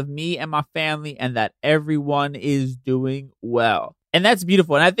health of me and my family and that everyone is doing well. And that's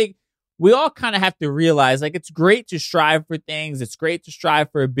beautiful. And I think we all kind of have to realize, like, it's great to strive for things. It's great to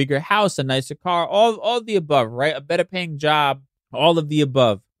strive for a bigger house, a nicer car, all of the above, right? A better paying job, all of the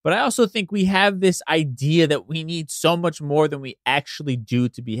above. But I also think we have this idea that we need so much more than we actually do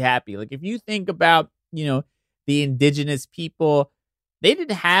to be happy. Like, if you think about, the indigenous people, they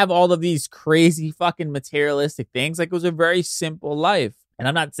didn't have all of these crazy fucking materialistic things. Like, it was a very simple life. And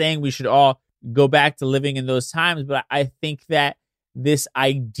I'm not saying we should all go back to living in those times, but I think that this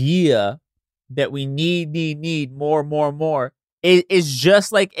idea that we need more is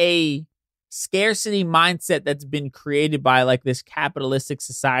just like a scarcity mindset that's been created by like this capitalistic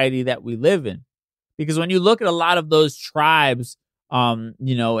society that we live in. Because when you look at a lot of those tribes, and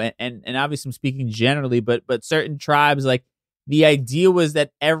obviously I'm speaking generally, but certain tribes, like the idea was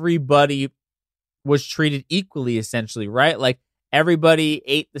that everybody was treated equally, essentially, right? Like everybody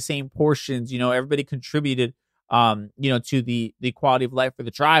ate the same portions, everybody contributed, to the quality of life for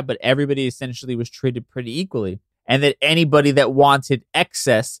the tribe, but everybody essentially was treated pretty equally. And that anybody that wanted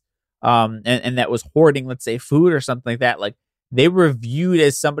excess, and that was hoarding, let's say, food or something like that, like they were viewed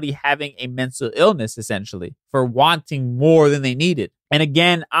as somebody having a mental illness, essentially, for wanting more than they needed. And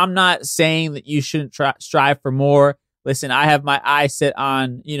again, I'm not saying that you shouldn't strive for more. Listen, I have my eye set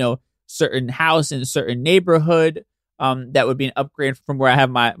on, certain house in a certain neighborhood, that would be an upgrade from where I have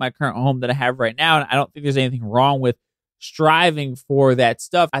my current home that I have right now. And I don't think there's anything wrong with striving for that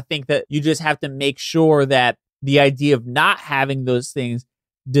stuff. I think that you just have to make sure that the idea of not having those things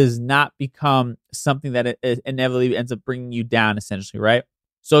does not become something that it inevitably ends up bringing you down, essentially, right?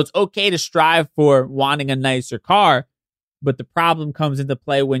 So it's okay to strive for wanting a nicer car, but the problem comes into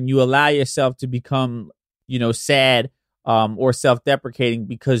play when you allow yourself to become, sad or self-deprecating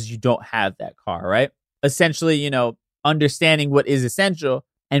because you don't have that car, right? Essentially, understanding what is essential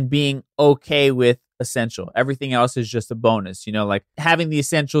and being okay with essential. Everything else is just a bonus, like having the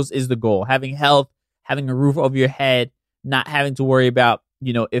essentials is the goal. Having health, having a roof over your head, not having to worry about,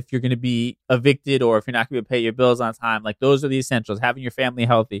 if you're going to be evicted or if you're not going to pay your bills on time. Like those are the essentials. Having your family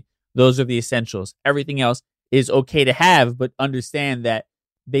healthy, those are the essentials. Everything else is okay to have, but understand that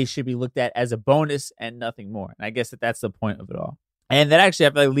they should be looked at as a bonus and nothing more. And I guess that's the point of it all. And that actually, I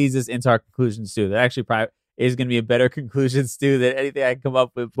feel like, leads us into our conclusions too. That actually probably is going to be a better conclusion, Stu, than anything I can come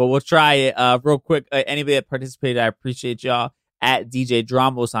up with. But we'll try it real quick. Anybody that participated, I appreciate y'all. At DJ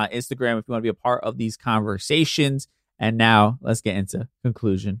Dramos on Instagram if you want to be a part of these conversations. And now let's get into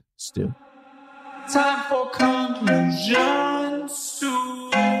conclusion, Stu. Time for conclusion, Stu.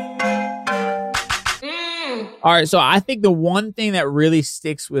 All right, so I think the one thing that really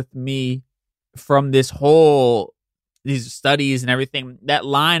sticks with me from these studies and everything, that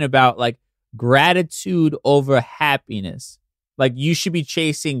line about like gratitude over happiness. Like you should be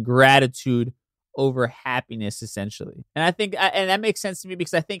chasing gratitude over happiness, essentially. And I think, and that makes sense to me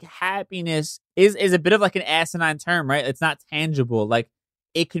because I think happiness is a bit of like an asinine term, right? It's not tangible. Like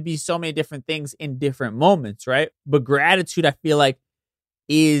it could be so many different things in different moments, right? But gratitude, I feel like,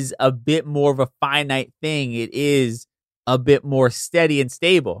 is a bit more of a finite thing. It is a bit more steady and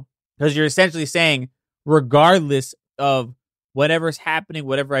stable because you're essentially saying, regardless of whatever's happening,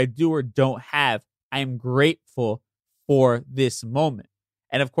 whatever I do or don't have, I am grateful for this moment.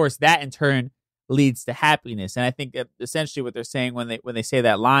 And of course, that in turn leads to happiness. And I think that essentially what they're saying when they say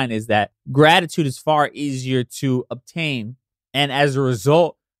that line is that gratitude is far easier to obtain. And as a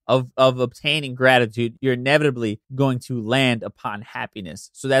result of obtaining gratitude, you're inevitably going to land upon happiness.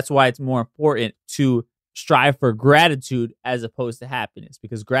 So that's why it's more important to strive for gratitude as opposed to happiness,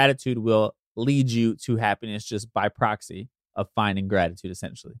 because gratitude will lead you to happiness just by proxy of finding gratitude,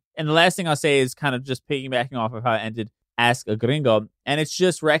 essentially. And the last thing I'll say is kind of just piggybacking off of how I ended Ask a Gringo, and it's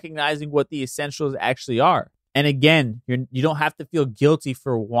just recognizing what the essentials actually are. And again, you don't have to feel guilty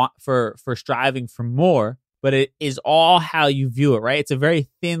for striving for more, but it is all how you view it, right? It's a very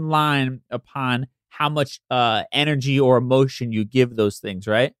thin line upon how much energy or emotion you give those things,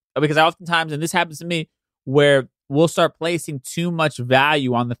 right? Because oftentimes, and this happens to me, where we'll start placing too much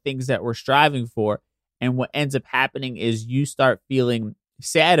value on the things that we're striving for. And what ends up happening is you start feeling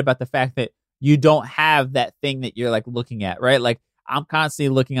sad about the fact that you don't have that thing that you're like looking at, right? Like I'm constantly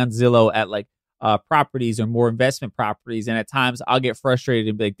looking on Zillow at like properties or more investment properties. And at times I'll get frustrated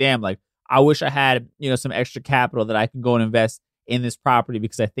and be like, damn, like I wish I had, some extra capital that I can go and invest in this property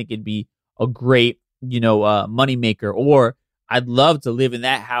because I think it'd be a great, money maker. Or I'd love to live in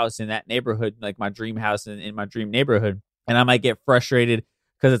that house in that neighborhood, like my dream house in my dream neighborhood. And I might get frustrated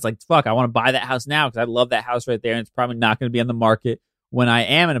because it's like, fuck, I want to buy that house now because I love that house right there. And it's probably not going to be on the market when I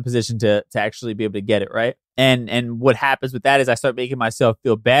am in a position to actually be able to get it, right? And what happens with that is I start making myself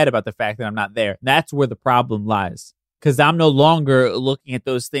feel bad about the fact that I'm not there. That's where the problem lies. Because I'm no longer looking at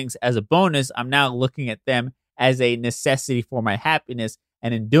those things as a bonus. I'm now looking at them as a necessity for my happiness.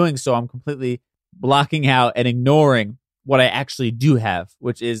 And in doing so, I'm completely blocking out and ignoring what I actually do have,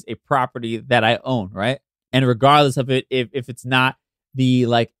 which is a property that I own, right? And regardless of it, if it's not the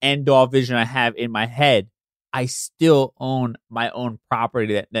like end all vision I have in my head, I still own my own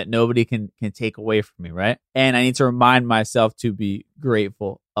property that nobody can take away from me, right? And I need to remind myself to be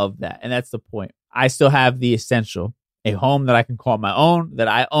grateful of that. And that's the point. I still have the essential, a home that I can call my own, that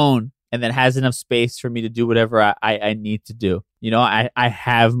I own, and that has enough space for me to do whatever I need to do. I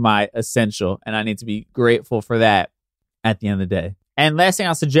have my essential, and I need to be grateful for that at the end of the day. And last thing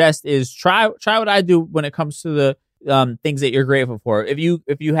I'll suggest is try what I do when it comes to the things that you're grateful for. If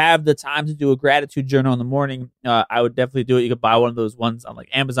you have the time to do a gratitude journal in the morning, I would definitely do it. You could buy one of those ones on like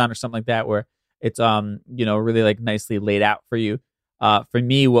Amazon or something like that, where it's really like nicely laid out for you. For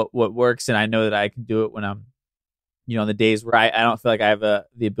me, what works, and I know that I can do it when I'm on the days where I don't feel like I have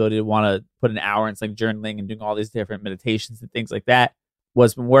the ability to want to put an hour into like journaling and doing all these different meditations and things like that.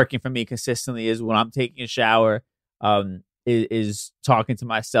 What's been working for me consistently is when I'm taking a shower, is talking to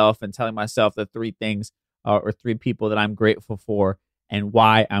myself and telling myself the three things or three people that I'm grateful for and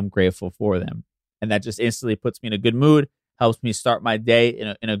why I'm grateful for them. And that just instantly puts me in a good mood, helps me start my day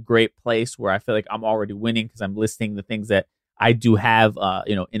in a great place where I feel like I'm already winning because I'm listing the things that I do have,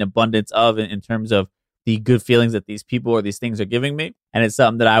 in abundance of in terms of the good feelings that these people or these things are giving me. And it's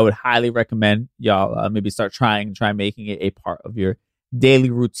something that I would highly recommend y'all maybe try making it a part of your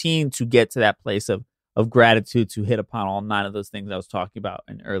daily routine to get to that place of gratitude, to hit upon all 9 of those things I was talking about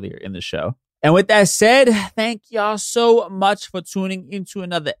earlier in the show. And with that said, thank y'all so much for tuning into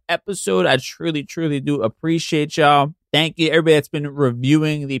another episode. I truly, truly do appreciate y'all. Thank you, everybody that's been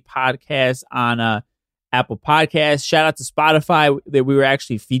reviewing the podcast on Apple Podcasts. Shout out to Spotify that we were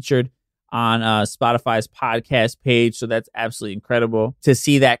actually featured on Spotify's podcast page. So that's absolutely incredible to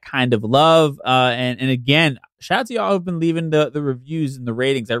see that kind of love. And again, shout out to y'all who've been leaving the reviews and the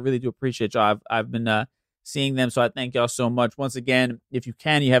ratings. I really do appreciate y'all. I've been seeing them. So I thank y'all so much. Once again, if you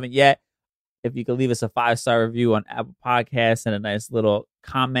haven't yet, if you could leave us a 5-star review on Apple Podcasts and a nice little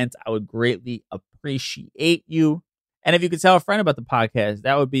comment, I would greatly appreciate you. And if you could tell a friend about the podcast,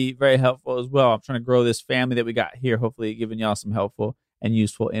 that would be very helpful as well. I'm trying to grow this family that we got here, hopefully giving y'all some helpful and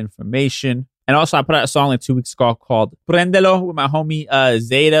useful information. And also, I put out a song like 2 weeks ago called Prendelo with my homie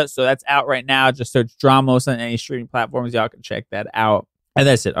Zeta. So that's out right now. Just search Dramos on any streaming platforms. Y'all can check that out. And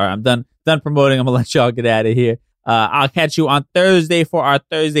that's it. All right, I'm done promoting. I'm going to let y'all get out of here. I'll catch you on Thursday for our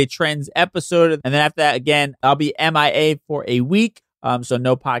Thursday Trends episode. And then after that, again, I'll be MIA for a week. So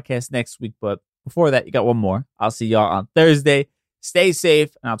no podcast next week. But before that, you got one more. I'll see y'all on Thursday. Stay safe,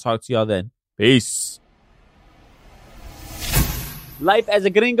 and I'll talk to y'all then. Peace. Life as a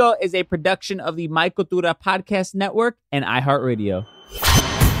Gringo is a production of the My Cultura Podcast Network and iHeartRadio.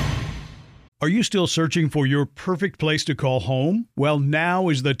 Are you still searching for your perfect place to call home? Well, now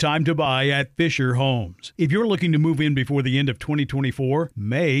is the time to buy at Fisher Homes. If you're looking to move in before the end of 2024,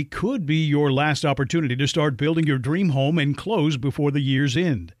 May could be your last opportunity to start building your dream home and close before the year's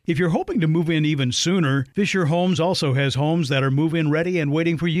end. If you're hoping to move in even sooner, Fisher Homes also has homes that are move-in ready and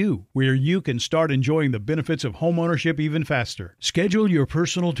waiting for you, where you can start enjoying the benefits of homeownership even faster. Schedule your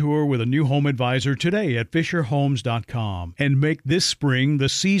personal tour with a new home advisor today at FisherHomes.com and make this spring the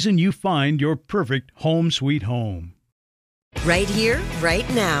season you find your perfect home sweet home. Right here, right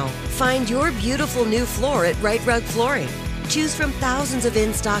now. Find your beautiful new floor at Right Rug Flooring. Choose from thousands of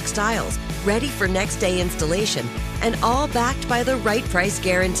in-stock styles, ready for next day installation, and all backed by the right price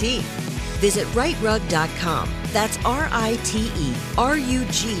guarantee. Visit rightrug.com. That's RITERUG.com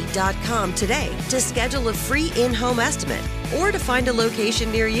today to schedule a free in-home estimate or to find a location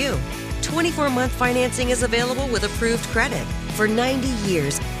near you. 24-month financing is available with approved credit. For 90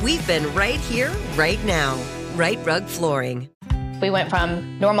 years, we've been right here, right now. Right Rug Flooring. We went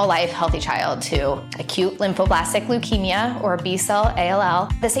from normal life, healthy child to acute lymphoblastic leukemia, or B-cell ALL.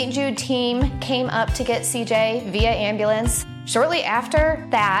 The St. Jude team came up to get CJ via ambulance. Shortly after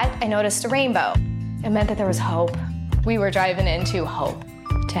that, I noticed a rainbow. It meant that there was hope. We were driving into hope.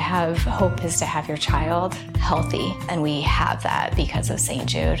 To have hope is to have your child healthy, and we have that because of St.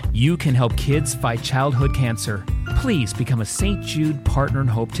 Jude. You can help kids fight childhood cancer. Please become a St. Jude Partner in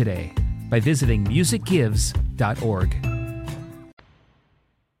Hope today by visiting musicgives.org.